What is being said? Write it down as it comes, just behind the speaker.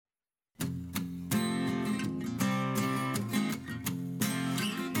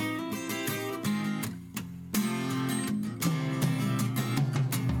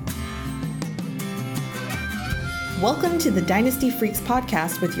Welcome to the Dynasty Freaks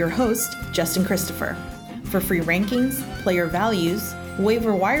podcast with your host, Justin Christopher. For free rankings, player values,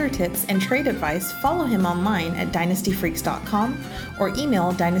 waiver wire tips, and trade advice, follow him online at dynastyfreaks.com or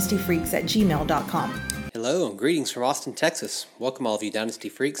email dynastyfreaks@gmail.com. Hello and greetings from Austin, Texas. Welcome all of you Dynasty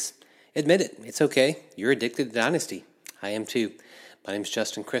Freaks. Admit it, it's okay. You're addicted to Dynasty. I am too. My name is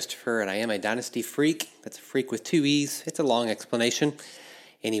Justin Christopher and I am a Dynasty Freak. That's a freak with two E's. It's a long explanation.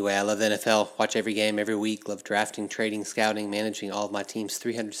 Anyway, I love the NFL, watch every game every week, love drafting, trading, scouting, managing all of my teams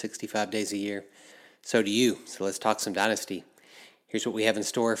 365 days a year. So do you. So let's talk some Dynasty. Here's what we have in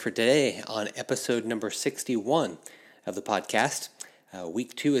store for today on episode number 61 of the podcast.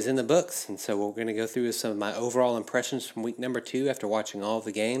 Week 2 is in the books, and so we're going to go through some of my overall impressions from week number 2 after watching all of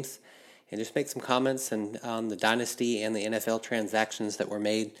the games, and just make some comments on the Dynasty and the NFL transactions that were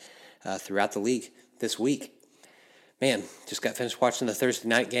made throughout the league this week. Man, just got finished watching the Thursday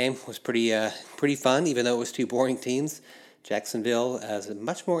night game. It was pretty fun, even though it was two boring teams. Jacksonville is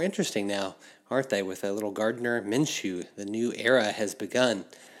much more interesting now, aren't they, with a little Gardner Minshew. The new era has begun.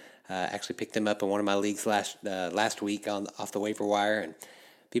 Actually picked him up in one of my leagues last week off the waiver wire, and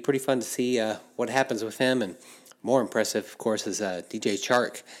be pretty fun to see what happens with him. And more impressive, of course, is DJ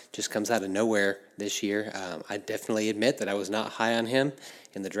Chark. Just comes out of nowhere this year. I definitely admit that I was not high on him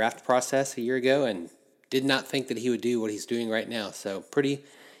in the draft process a year ago, and did not think that he would do what he's doing right now. So pretty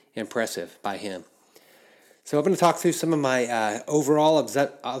impressive by him. So I'm going to talk through some of my overall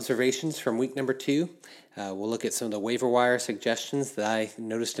observations from week number 2. We'll look at some of the waiver wire suggestions that I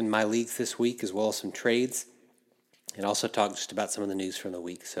noticed in my leagues this week, as well as some trades, and also talk just about some of the news from the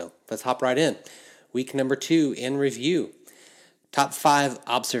week. So let's hop right in. Week number 2 in review. Top 5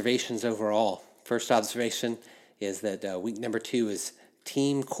 observations overall. First observation is that week number 2 is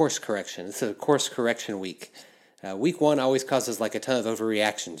team course correction. This is a course correction week. Week 1 always causes like a ton of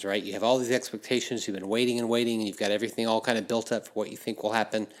overreactions, right? You have all these expectations, you've been waiting, and you've got everything all kind of built up for what you think will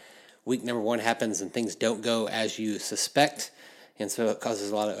happen. Week number 1 happens and things don't go as you suspect, and so it causes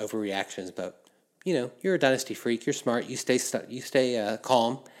a lot of overreactions. But, you know, you're a Dynasty Freak, you're smart, you stay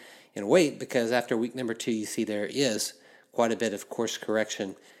calm and wait, because after week number 2 you see there is quite a bit of course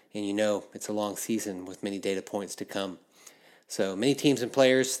correction, and you know it's a long season with many data points to come. So many teams and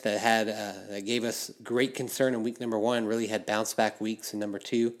players that gave us great concern in week number 1 really had bounce back weeks in number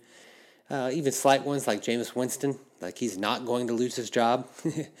 2. Even slight ones like Jameis Winston, like he's not going to lose his job.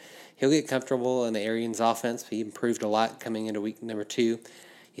 He'll get comfortable in the Arians offense. He improved a lot coming into week number 2.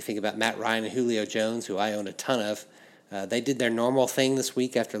 You think about Matt Ryan and Julio Jones, who I own a ton of. They did their normal thing this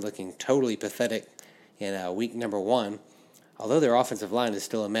week after looking totally pathetic in week number 1. Although their offensive line is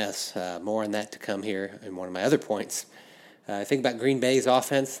still a mess. More on that to come here in one of my other points. I think about Green Bay's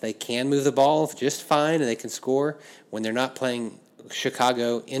offense. They can move the ball just fine, and they can score when they're not playing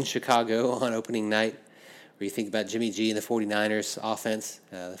Chicago on opening night. Or you think about Jimmy G and the 49ers offense.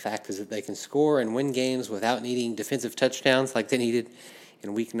 The fact is that they can score and win games without needing defensive touchdowns like they needed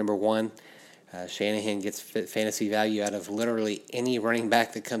in week number 1. Shanahan gets fantasy value out of literally any running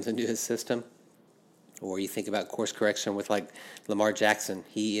back that comes into his system. Or you think about course correction with like Lamar Jackson.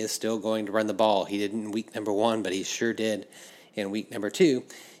 He is still going to run the ball. He didn't in week number 1, but he sure did in week number 2.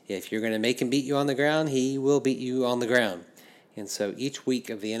 If you're going to make him beat you on the ground, he will beat you on the ground. And so each week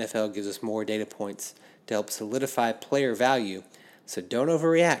of the NFL gives us more data points to help solidify player value. So don't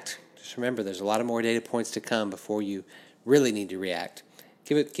overreact. Just remember, there's a lot of more data points to come before you really need to react.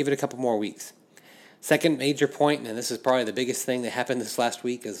 Give it a couple more weeks. Second major point, and this is probably the biggest thing that happened this last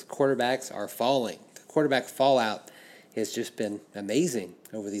week, is quarterbacks are falling. Quarterback fallout has just been amazing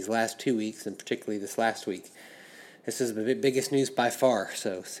over these last 2 weeks, and particularly this last week. This is the biggest news by far.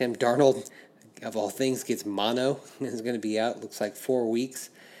 So Sam Darnold, of all things, gets mono and is going to be out, looks like 4 weeks.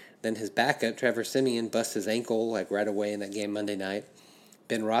 Then his backup, Trevor Siemian, busts his ankle like right away in that game Monday night.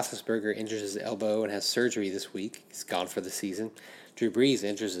 Ben Roethlisberger injures his elbow and has surgery this week. He's gone for the season. Drew Brees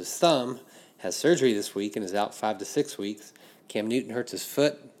injures his thumb, has surgery this week, and is out 5 to 6 weeks. Cam Newton hurts his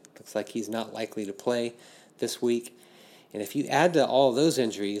foot. Looks like he's not likely to play this week. And if you add to all of those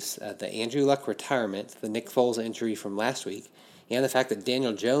injuries, the Andrew Luck retirement, the Nick Foles injury from last week, and the fact that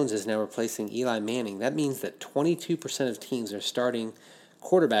Daniel Jones is now replacing Eli Manning, that means that 22% of teams are starting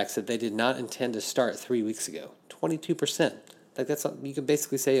quarterbacks that they did not intend to start 3 weeks ago. 22%. Like that's, you could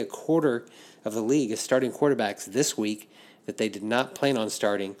basically say a quarter of the league is starting quarterbacks this week that they did not plan on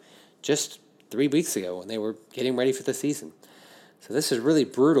starting just 3 weeks ago when they were getting ready for the season. So this is really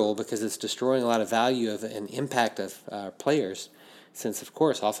brutal because it's destroying a lot of value of and impact of players since, of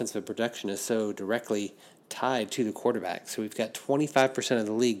course, offensive production is so directly tied to the quarterback. So we've got 25% of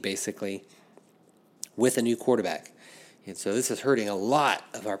the league basically with a new quarterback. And so this is hurting a lot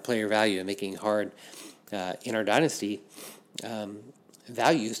of our player value and making it hard in our dynasty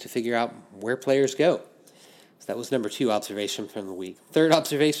values to figure out where players go. So that was number 2 observation from the week. Third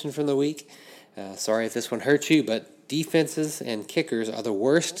observation from the week, sorry if this one hurts you, but defenses and kickers are the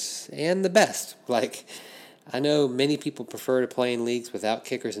worst and the best. Like, I know many people prefer to play in leagues without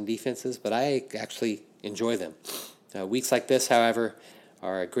kickers and defenses, but I actually enjoy them. Weeks like this, however,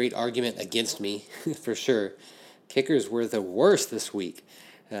 are a great argument against me, for sure. Kickers were the worst this week.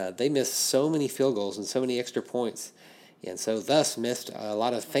 They missed so many field goals and so many extra points, and so thus missed a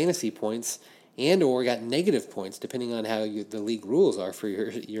lot of fantasy points and or got negative points, depending on how the league rules are for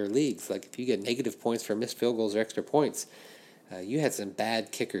your leagues. Like, if you get negative points for missed field goals or extra points, you had some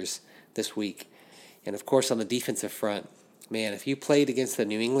bad kickers this week. And, of course, on the defensive front, man, if you played against the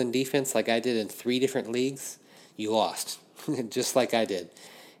New England defense like I did in 3 different leagues, you lost, just like I did.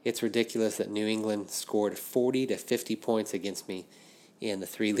 It's ridiculous that New England scored 40 to 50 points against me in the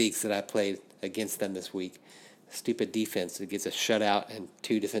 3 leagues that I played against them this week. Stupid defense that gets a shutout and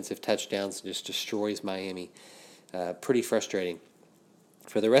 2 defensive touchdowns and just destroys Miami. Pretty frustrating.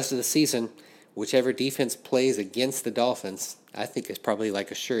 For the rest of the season, whichever defense plays against the Dolphins, I think is probably like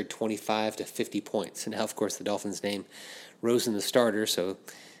assured 25 to 50 points. And now, of course, the Dolphins name Rosen the starter, so,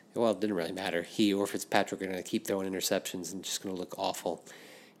 well, it didn't really matter. He or Fitzpatrick are going to keep throwing interceptions and just going to look awful.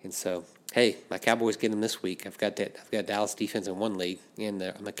 And so, hey, my Cowboys get them this week. I've got Dallas defense in 1 league, and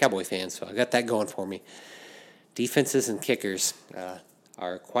I'm a Cowboy fan, so I got that going for me. Defenses and kickers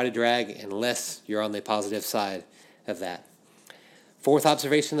are quite a drag unless you're on the positive side of that. Fourth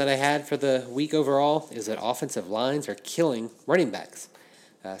observation that I had for the week overall is that offensive lines are killing running backs.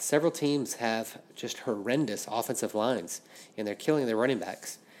 Several teams have just horrendous offensive lines, and they're killing their running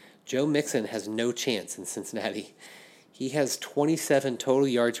backs. Joe Mixon has no chance in Cincinnati. He has 27 total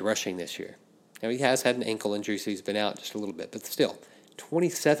yards rushing this year. Now, he has had an ankle injury, so he's been out just a little bit, but still,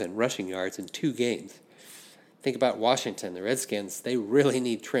 27 rushing yards in 2 games. Think about Washington, the Redskins. They really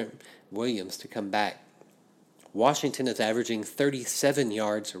need Trent Williams to come back. Washington is averaging 37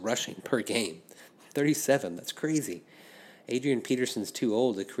 yards rushing per game. 37, that's crazy. Adrian Peterson's too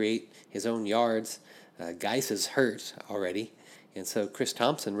old to create his own yards. Geis is hurt already. And so Chris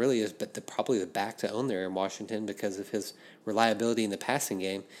Thompson really is probably the back to own there in Washington because of his reliability in the passing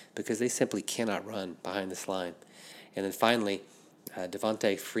game, because they simply cannot run behind this line. And then finally,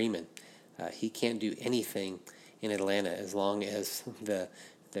 Devontae Freeman. He can't do anything in Atlanta as long as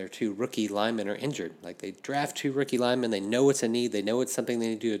their 2 rookie linemen are injured. Like, they draft 2 rookie linemen, they know it's a need, they know it's something they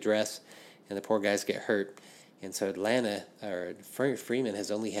need to address, and the poor guys get hurt. And so Freeman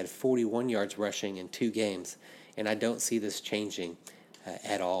has only had 41 yards rushing in 2 games, and I don't see this changing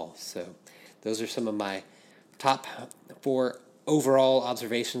at all. So those are some of my top 4 overall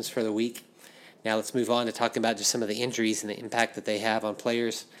observations for the week. Now let's move on to talking about just some of the injuries and the impact that they have on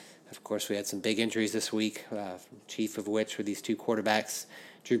players. Of course, we had some big injuries this week, chief of which were these 2 quarterbacks,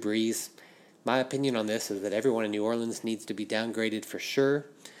 Drew Brees. My opinion on this is that everyone in New Orleans needs to be downgraded for sure,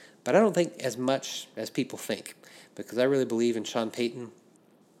 but I don't think as much as people think, because I really believe in Sean Payton.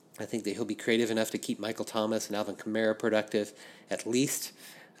 I think that he'll be creative enough to keep Michael Thomas and Alvin Kamara productive, at least.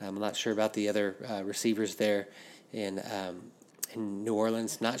 I'm not sure about the other receivers there in New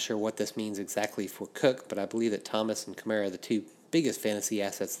Orleans. Not sure what this means exactly for Cook, but I believe that Thomas and Kamara are the 2 biggest fantasy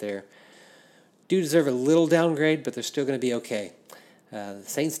assets there. Do deserve a little downgrade, but they're still going to be okay. The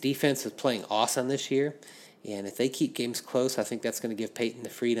Saints defense is playing awesome this year, and if they keep games close, I think that's going to give Peyton the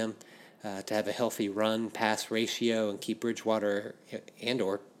freedom to have a healthy run-pass ratio and keep Bridgewater and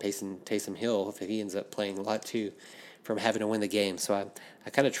or Taysom Hill, if he ends up playing a lot too, from having to win the game. So I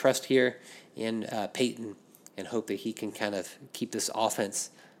kind of trust here in Peyton and hope that he can kind of keep this offense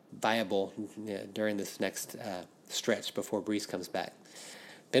viable during this next stretch before Brees comes back.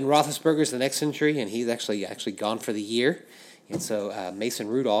 Ben Roethlisberger's the next injury, and he's actually gone for the year. And so Mason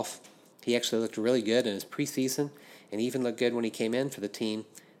Rudolph, he actually looked really good in his preseason, and even looked good when he came in for the team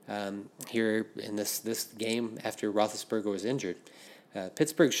here in this game after Roethlisberger was injured.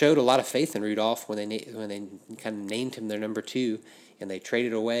 Pittsburgh showed a lot of faith in Rudolph when they kind of named him their number 2, and they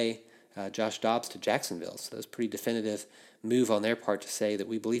traded away Josh Dobbs to Jacksonville. So that was a pretty definitive move on their part to say that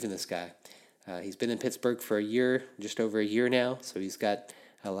we believe in this guy. He's been in Pittsburgh for a year, just over a year now, so he's got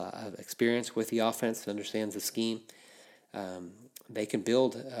a lot of experience with the offense and understands the scheme. They can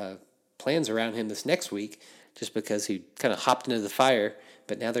build plans around him this next week just because he kind of hopped into the fire,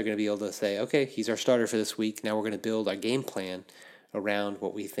 but now they're going to be able to say, okay, he's our starter for this week. Now we're going to build our game plan around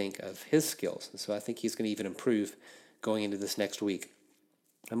what we think of his skills. And so I think he's going to even improve going into this next week.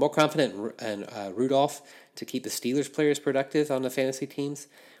 I'm more confident in Rudolph to keep the Steelers players productive on the fantasy teams.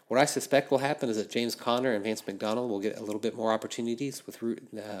 What I suspect will happen is that James Conner and Vance McDonald will get a little bit more opportunities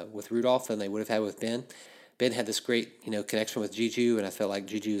with Rudolph than they would have had with Ben. Ben had this great connection with Juju, and I felt like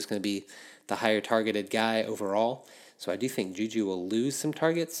Juju is going to be the higher targeted guy overall. So I do think Juju will lose some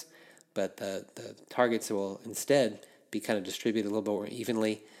targets, but the targets will instead be kind of distributed a little bit more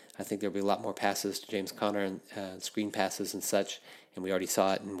evenly. I think there'll be a lot more passes to James Conner and screen passes and such. And we already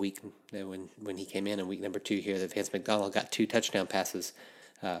saw it in when he came in week number 2 here that Vance McDonald got 2 touchdown passes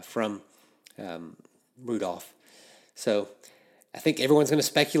from Rudolph. So I think everyone's going to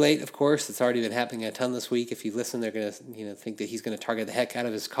speculate. Of course, it's already been happening a ton this week. If you listen, they're going to think that he's going to target the heck out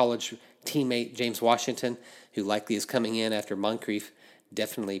of his college teammate James Washington, who likely is coming in after Moncrief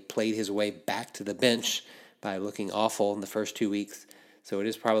definitely played his way back to the bench by looking awful in the first 2 weeks. So it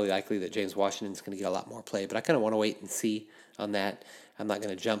is probably likely that James Washington is going to get a lot more play. But I kind of want to wait and see on that. I'm not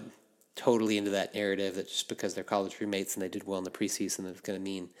going to jump totally into that narrative that just because they're college roommates and they did well in the preseason, that's going to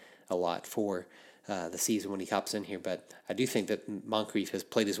mean a lot for the season when he hops in here. But I do think that Moncrief has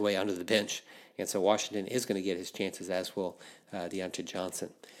played his way onto the bench, and so Washington is going to get his chances, as will Deontay Johnson.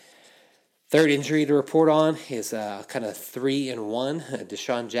 Third injury to report on is kind of 3-1.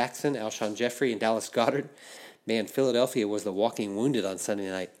 Deshaun Jackson, Alshon Jeffrey, and Dallas Goedert. Man, Philadelphia was the walking wounded on Sunday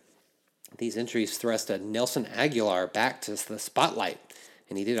night. These injuries thrust Nelson Aguilar back to the spotlight,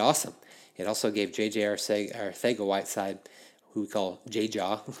 and he did awesome. It also gave J.J. Arcega-Whiteside, who we call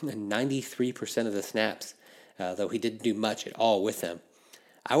J-Jaw, 93% of the snaps, though he didn't do much at all with them.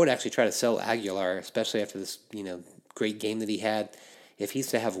 I would actually try to sell Aguilar, especially after this great game that he had. If he's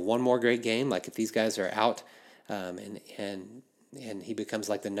to have one more great game, like if these guys are out and he becomes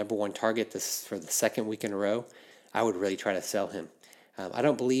like the number one target for the second week in a row, I would really try to sell him. I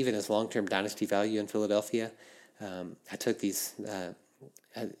don't believe in his long-term dynasty value in Philadelphia. It took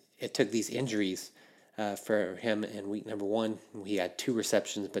these injuries for him in week number 1. He had 2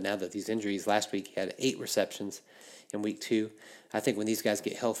 receptions, but now that these injuries last week, he had 8 receptions in week 2. I think when these guys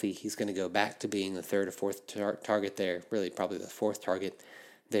get healthy, he's going to go back to being the third or fourth target there, really probably the fourth target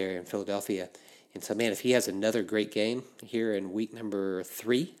there in Philadelphia. And so, man, if he has another great game here in week number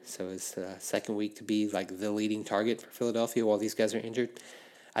 3, so his second week to be like the leading target for Philadelphia while these guys are injured,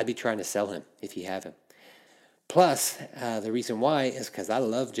 I'd be trying to sell him if you have him. Plus, the reason why is because I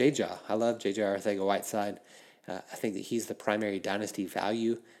love J-Jaw. I love J.J. Arcega-Whiteside. I think that he's the primary dynasty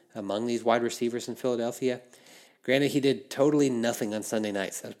value among these wide receivers in Philadelphia. Granted, he did totally nothing on Sunday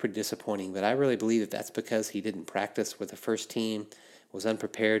nights. That was pretty disappointing, but I really believe that that's because he didn't practice with the first team, was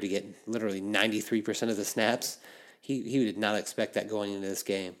unprepared to get literally 93% of the snaps. He did not expect that going into this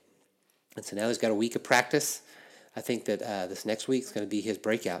game. And so now he's got a week of practice. I think that this next week is going to be his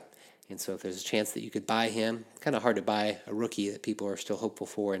breakout. And so if there's a chance that you could buy him, kind of hard to buy a rookie that people are still hopeful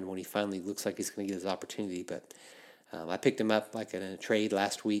for, and when he finally looks like he's going to get his opportunity. But I picked him up like in a trade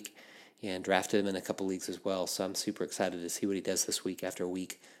last week and drafted him in a couple leagues as well. So I'm super excited to see what he does this week after a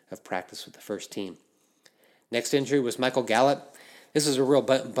week of practice with the first team. Next injury was Michael Gallup. This is a real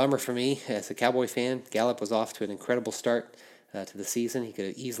bummer for me as a Cowboy fan. Gallup was off to an incredible start to the season. He could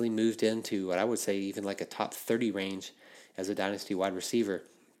have easily moved into what I would say even like a top 30 range as a dynasty wide receiver.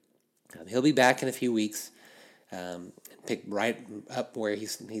 He'll be back in a few weeks, pick right up where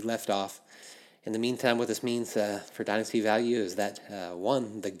he left off. In the meantime, what this means for dynasty value is that,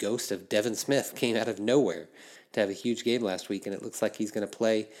 the ghost of Devin Smith came out of nowhere to have a huge game last week, and it looks like he's going to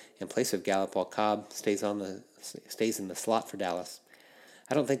play in place of Gallup while Cobb stays in the slot for Dallas.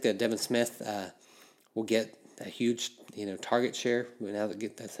 I don't think that Devin Smith will get a huge target share. We'll now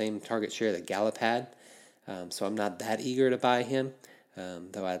get that same target share that Gallup had, so I'm not that eager to buy him.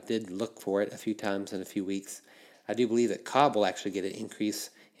 Though I did look for it a few times in a few weeks. I do believe that Cobb will actually get an increase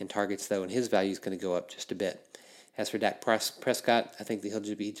in targets, though, and his value is going to go up just a bit. As for Dak Prescott, I think that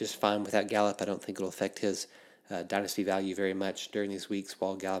he'll be just fine without Gallup. I don't think it'll affect his dynasty value very much during these weeks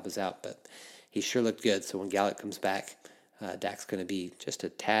while Gallup is out, but he sure looked good. So when Gallup comes back, Dak's going to be just a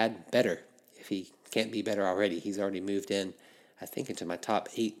tad better if he can't be better already. He's already moved in, I think, into my top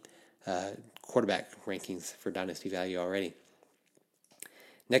 8 quarterback rankings for dynasty value already.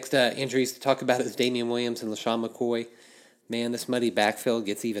 Next injuries to talk about is Damian Williams and LaShawn McCoy. Man, this muddy backfield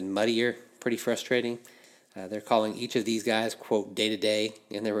gets even muddier. Pretty frustrating. They're calling each of these guys, quote, day-to-day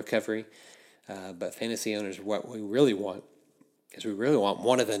in their recovery. But fantasy owners, what we really want is we really want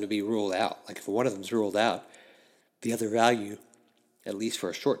one of them to be ruled out. Like if one of them's ruled out, the other value, at least for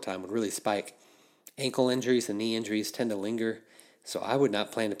a short time, would really spike. Ankle injuries and knee injuries tend to linger. So I would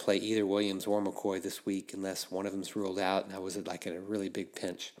not plan to play either Williams or McCoy this week unless one of them's ruled out, and I was like in a really big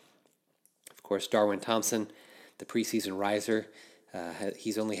pinch. Of course, Darwin Thompson, the preseason riser,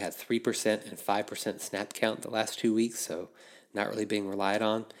 He's only had 3% and 5% snap count the last 2 weeks, so not really being relied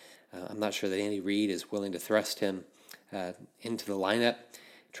on. I'm not sure that Andy Reid is willing to thrust him into the lineup,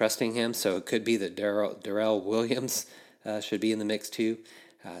 trusting him, so it could be that Darrell Williams should be in the mix too.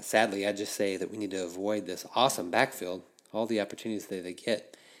 Sadly, I just say that we need to avoid this awesome backfield, all the opportunities that they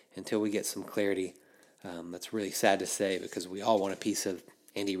get, until we get some clarity. That's really sad to say because we all want a piece of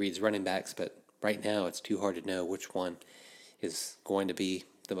Andy Reid's running backs, but right now it's too hard to know which one is going to be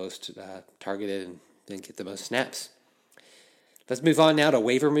the most targeted and get the most snaps. Let's move on now to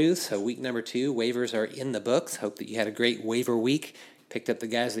waiver moves. So week number 2, waivers are in the books. Hope that you had a great waiver week, picked up the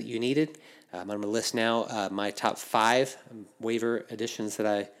guys that you needed. I'm going to list now my top 5 waiver additions that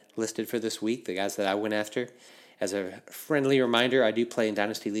I listed for this week, the guys that I went after. As a friendly reminder, I do play in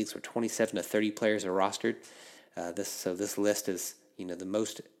Dynasty Leagues where 27 to 30 players are rostered. This list is the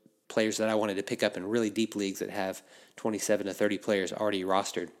most players that I wanted to pick up in really deep leagues that have 27 to 30 players already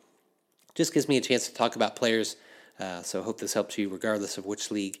rostered. Just gives me a chance to talk about players, so I hope this helps you regardless of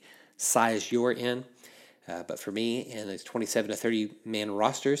which league size you're in. But for me, in the 27 to 30 man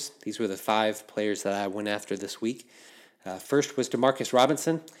rosters, these were the 5 players that I went after this week. First was Demarcus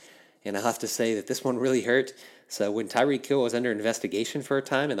Robinson, and I'll have to say that this one really hurt. So when Tyreek Hill was under investigation for a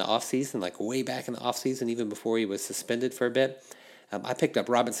time in the offseason, like way back in the offseason, even before he was suspended for a bit, I picked up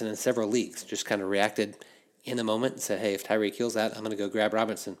Robinson in several leagues, just kind of reacted in the moment and said, hey, if Tyreek Hill's out, I'm going to go grab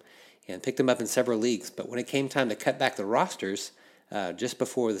Robinson, and picked him up in several leagues. But when it came time to cut back the rosters, just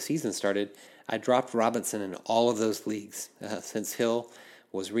before the season started, I dropped Robinson in all of those leagues. Since Hill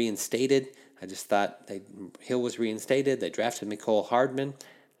was reinstated, I just thought Hill was reinstated. They drafted Mecole Hardman.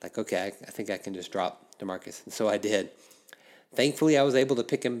 Like, okay, I think I can just drop DeMarcus. And so I did. Thankfully, I was able to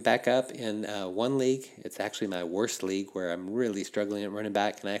pick him back up in one league. It's actually my worst league where I'm really struggling at running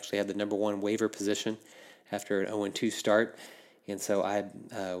back, and I actually had the number 1 waiver position after an 0-2 start. And so I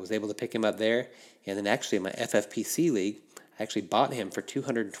was able to pick him up there. And then actually in my FFPC league, I actually bought him for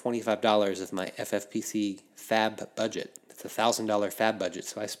 $225 of my FFPC fab budget. It's a $1,000 fab budget,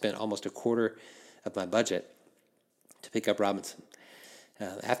 so I spent almost a quarter of my budget to pick up Robinson.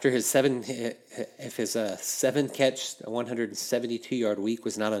 After his 7 catch, 172-yard week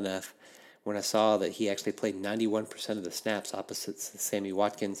was not enough, when I saw that he actually played 91% of the snaps opposite Sammy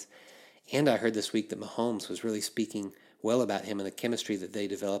Watkins, and I heard this week that Mahomes was really speaking well about him and the chemistry that they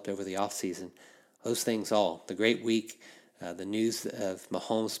developed over the offseason. Those things all, the great week, the news of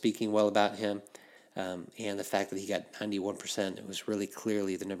Mahomes speaking well about him, and the fact that he got 91%, it was really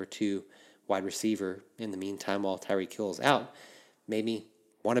clearly the number 2 wide receiver in the meantime while Tyreek Hill is out, made me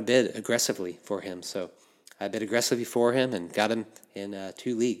want to bid aggressively for him. So I bid aggressively for him and got him in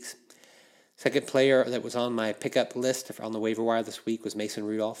 2 leagues. Second player that was on my pickup list on the waiver wire this week was Mason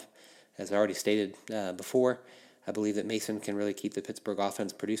Rudolph. As I already stated before, I believe that Mason can really keep the Pittsburgh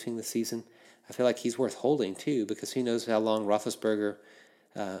offense producing this season. I feel like he's worth holding too, because who knows how long Roethlisberger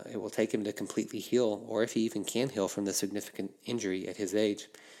it will take him to completely heal, or if he even can heal from the significant injury at his age,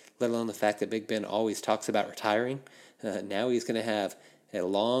 let alone the fact that Big Ben always talks about retiring. Now he's going to have a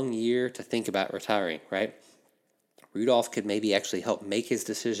long year to think about retiring, right? Rudolph could maybe actually help make his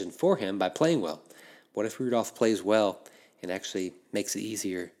decision for him by playing well. What if Rudolph plays well and actually makes it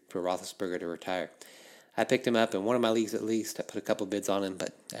easier for Roethlisberger to retire? I picked him up in one of my leagues at least. I put a couple bids on him,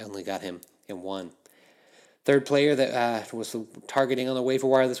 but I only got him in one. Third player that was targeting on the waiver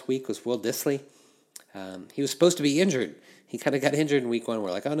wire this week was Will Dissly. He was supposed to be injured. He kind of got injured in week 1.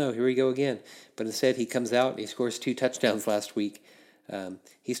 We're like, oh no, here we go again. But instead he comes out and he scores 2 touchdowns last week.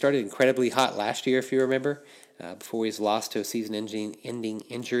 He started incredibly hot last year, if you remember, before he was lost to a season-ending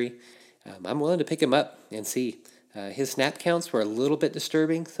injury. I'm willing to pick him up and see. His snap counts were a little bit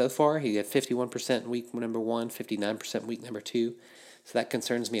disturbing so far. He had 51% in week number 1, 59% in week number 2. So that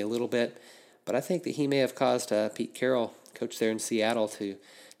concerns me a little bit. But I think that he may have caused Pete Carroll, coach there in Seattle,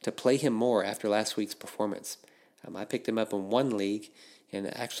 to play him more after last week's performance. I picked him up in one league and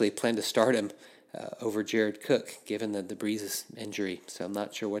actually plan to start him over Jared Cook, given the Brees injury. So I'm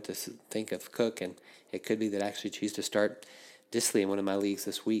not sure what to think of Cook, and it could be that I actually choose to start Dissly in one of my leagues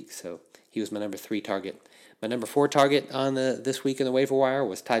this week. So he was my number 3 target. My number 4 target on this week in the waiver wire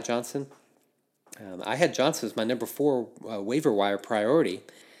was Ty Johnson. I had Johnson as my number 4 waiver wire priority,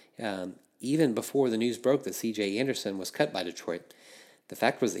 even before the news broke that C.J. Anderson was cut by Detroit. The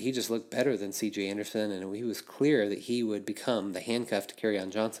fact was that he just looked better than C.J. Anderson, and he was clear that he would become the handcuff to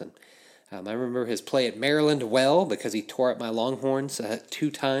Kerryon Johnson. I remember his play at Maryland well, because he tore up my Longhorns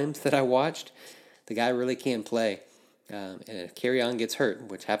 2 times that I watched. The guy really can play. And if Kerryon gets hurt,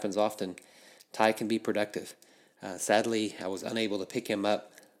 which happens often, Ty can be productive. Sadly, I was unable to pick him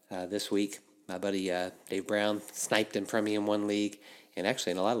up this week. My buddy Dave Brown sniped him from me in one league, and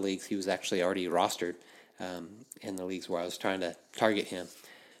actually in a lot of leagues he was actually already rostered in the leagues where I was trying to target him.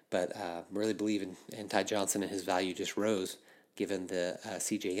 But really believe in Ty Johnson, and his value just rose given the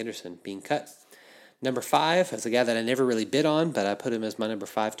C.J. Anderson being cut. Number 5 is a guy that I never really bid on, but I put him as my number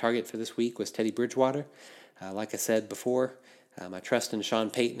 5 target for this week, was Teddy Bridgewater. Like I said before, I trust in Sean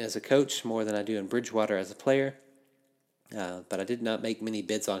Payton as a coach more than I do in Bridgewater as a player, but I did not make many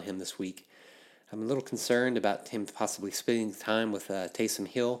bids on him this week. I'm a little concerned about him possibly spending time with Taysom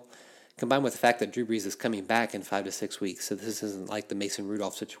Hill, combined with the fact that Drew Brees is coming back in 5 to 6 weeks. So this isn't like the Mason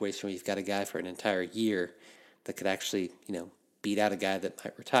Rudolph situation where you've got a guy for an entire year that could actually, beat out a guy that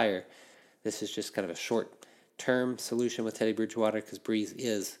might retire. This is just kind of a short-term solution with Teddy Bridgewater because Brees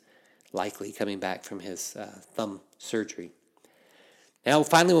is likely coming back from his thumb surgery. Now,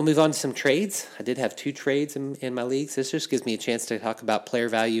 finally, we'll move on to some trades. I did have 2 trades in my leagues. This just gives me a chance to talk about player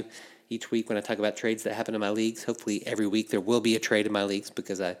value each week when I talk about trades that happen in my leagues. Hopefully, every week there will be a trade in my leagues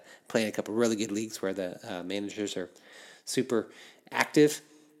because I play in a couple really good leagues where the managers are super active.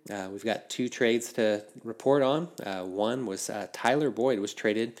 We've got 2 trades to report on. One was Tyler Boyd was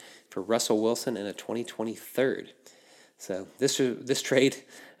traded for Russell Wilson in a 2023. So this trade,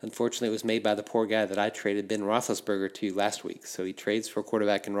 unfortunately, was made by the poor guy that I traded Ben Roethlisberger to last week. So he trades for a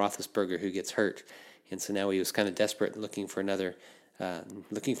quarterback in Roethlisberger who gets hurt, and so now he was kind of desperate and looking for another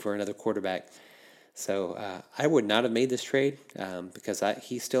quarterback. So I would not have made this trade because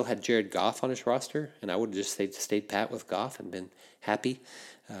he still had Jared Goff on his roster, and I would have just stayed pat with Goff and been happy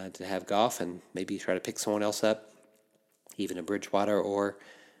to have Goff and maybe try to pick someone else up, even a Bridgewater or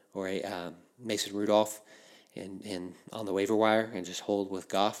a Mason Rudolph, and on the waiver wire and just hold with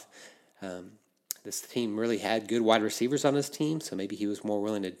Goff. This team really had good wide receivers on this team, so maybe he was more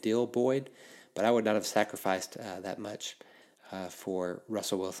willing to deal Boyd, but I would not have sacrificed that much for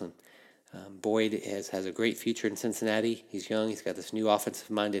Russell Wilson. Boyd has a great future in Cincinnati. He's young. He's got this new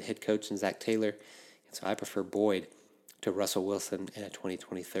offensive-minded head coach in Zach Taylor, and so I prefer Boyd to Russell Wilson in a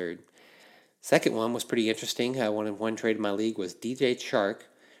 2023. Second one was pretty interesting. One trade in my league was DJ Chark,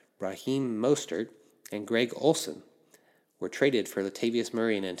 Raheem Mostert, and Greg Olsen were traded for Latavius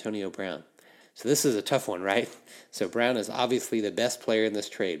Murray and Antonio Brown. So this is a tough one, right? So Brown is obviously the best player in this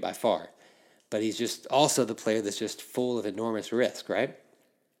trade by far, but he's just also the player that's just full of enormous risk, right?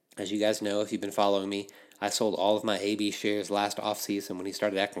 As you guys know, if you've been following me, I sold all of my AB shares last offseason when he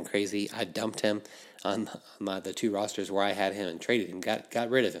started acting crazy. I dumped him on the 2 rosters where I had him and traded him, got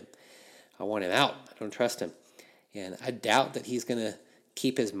rid of him. I want him out. I don't trust him. And I doubt that he's going to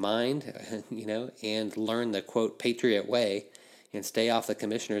keep his mind, and learn the, quote, Patriot way and stay off the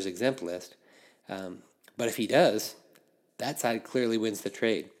commissioner's exempt list. But if he does, that side clearly wins the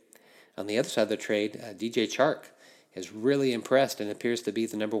trade. On the other side of the trade, DJ Chark has really impressed and appears to be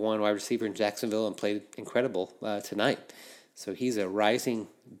the number 1 wide receiver in Jacksonville and played incredible tonight. So he's a rising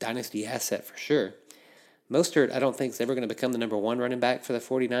dynasty asset for sure. Mostert, I don't think, is ever going to become the number 1 running back for the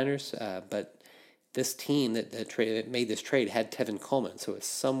 49ers, but this team that made this trade had Tevin Coleman, so it's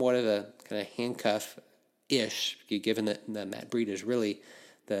somewhat of a kind of handcuff-ish, given that Matt Breida is really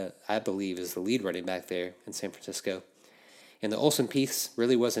I believe, is the lead running back there in San Francisco. And the Olsen piece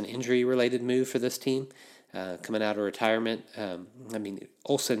really was an injury-related move for this team. Coming out of retirement,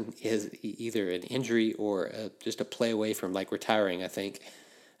 Olsen is either an injury or just a play away from retiring, I think.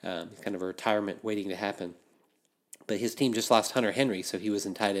 Kind of a retirement waiting to happen. But his team just lost Hunter Henry, so he was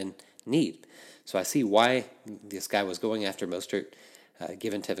in tight end need. So I see why this guy was going after Mostert,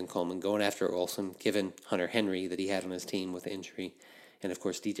 given Tevin Coleman, going after Olsen, given Hunter Henry that he had on his team with injury, and of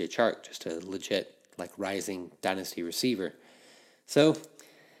course DJ Chark, just a legit rising dynasty receiver. So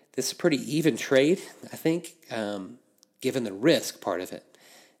this is a pretty even trade, I think, given the risk part of it.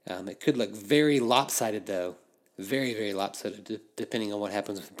 It could look very lopsided, though. Very, very lopsided, depending on what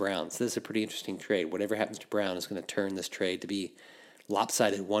happens with Brown. So this is a pretty interesting trade. Whatever happens to Brown is going to turn this trade to be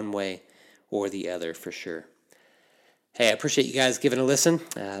lopsided one way or the other for sure. Hey, I appreciate you guys giving a listen.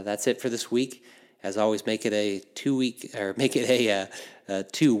 That's it for this week. As always, make it a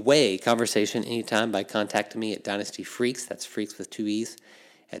two-way conversation anytime by contacting me at Dynasty Freaks. That's Freaks with 2 E's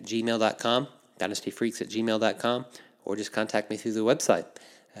at gmail.com, dynastyfreaks@gmail.com, or just contact me through the website,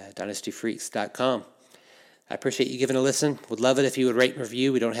 dynastyfreaks.com. I appreciate you giving a listen. Would love it if you would rate and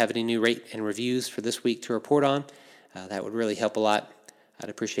review. We don't have any new rate and reviews for this week to report on. That would really help a lot. I'd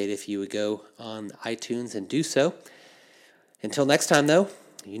appreciate it if you would go on iTunes and do so. Until next time, though,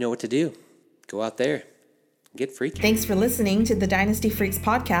 you know what to do. Go out there. Get freaky. Thanks for listening to the Dynasty Freaks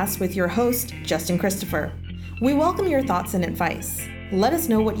podcast with your host, Justin Christopher. We welcome your thoughts and advice. Let us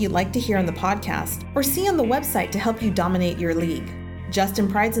know what you'd like to hear on the podcast or see on the website to help you dominate your league. Justin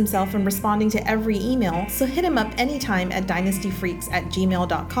prides himself in responding to every email, so hit him up anytime at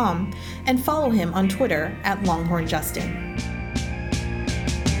dynastyfreaks@gmail.com and follow him on Twitter @LonghornJustin.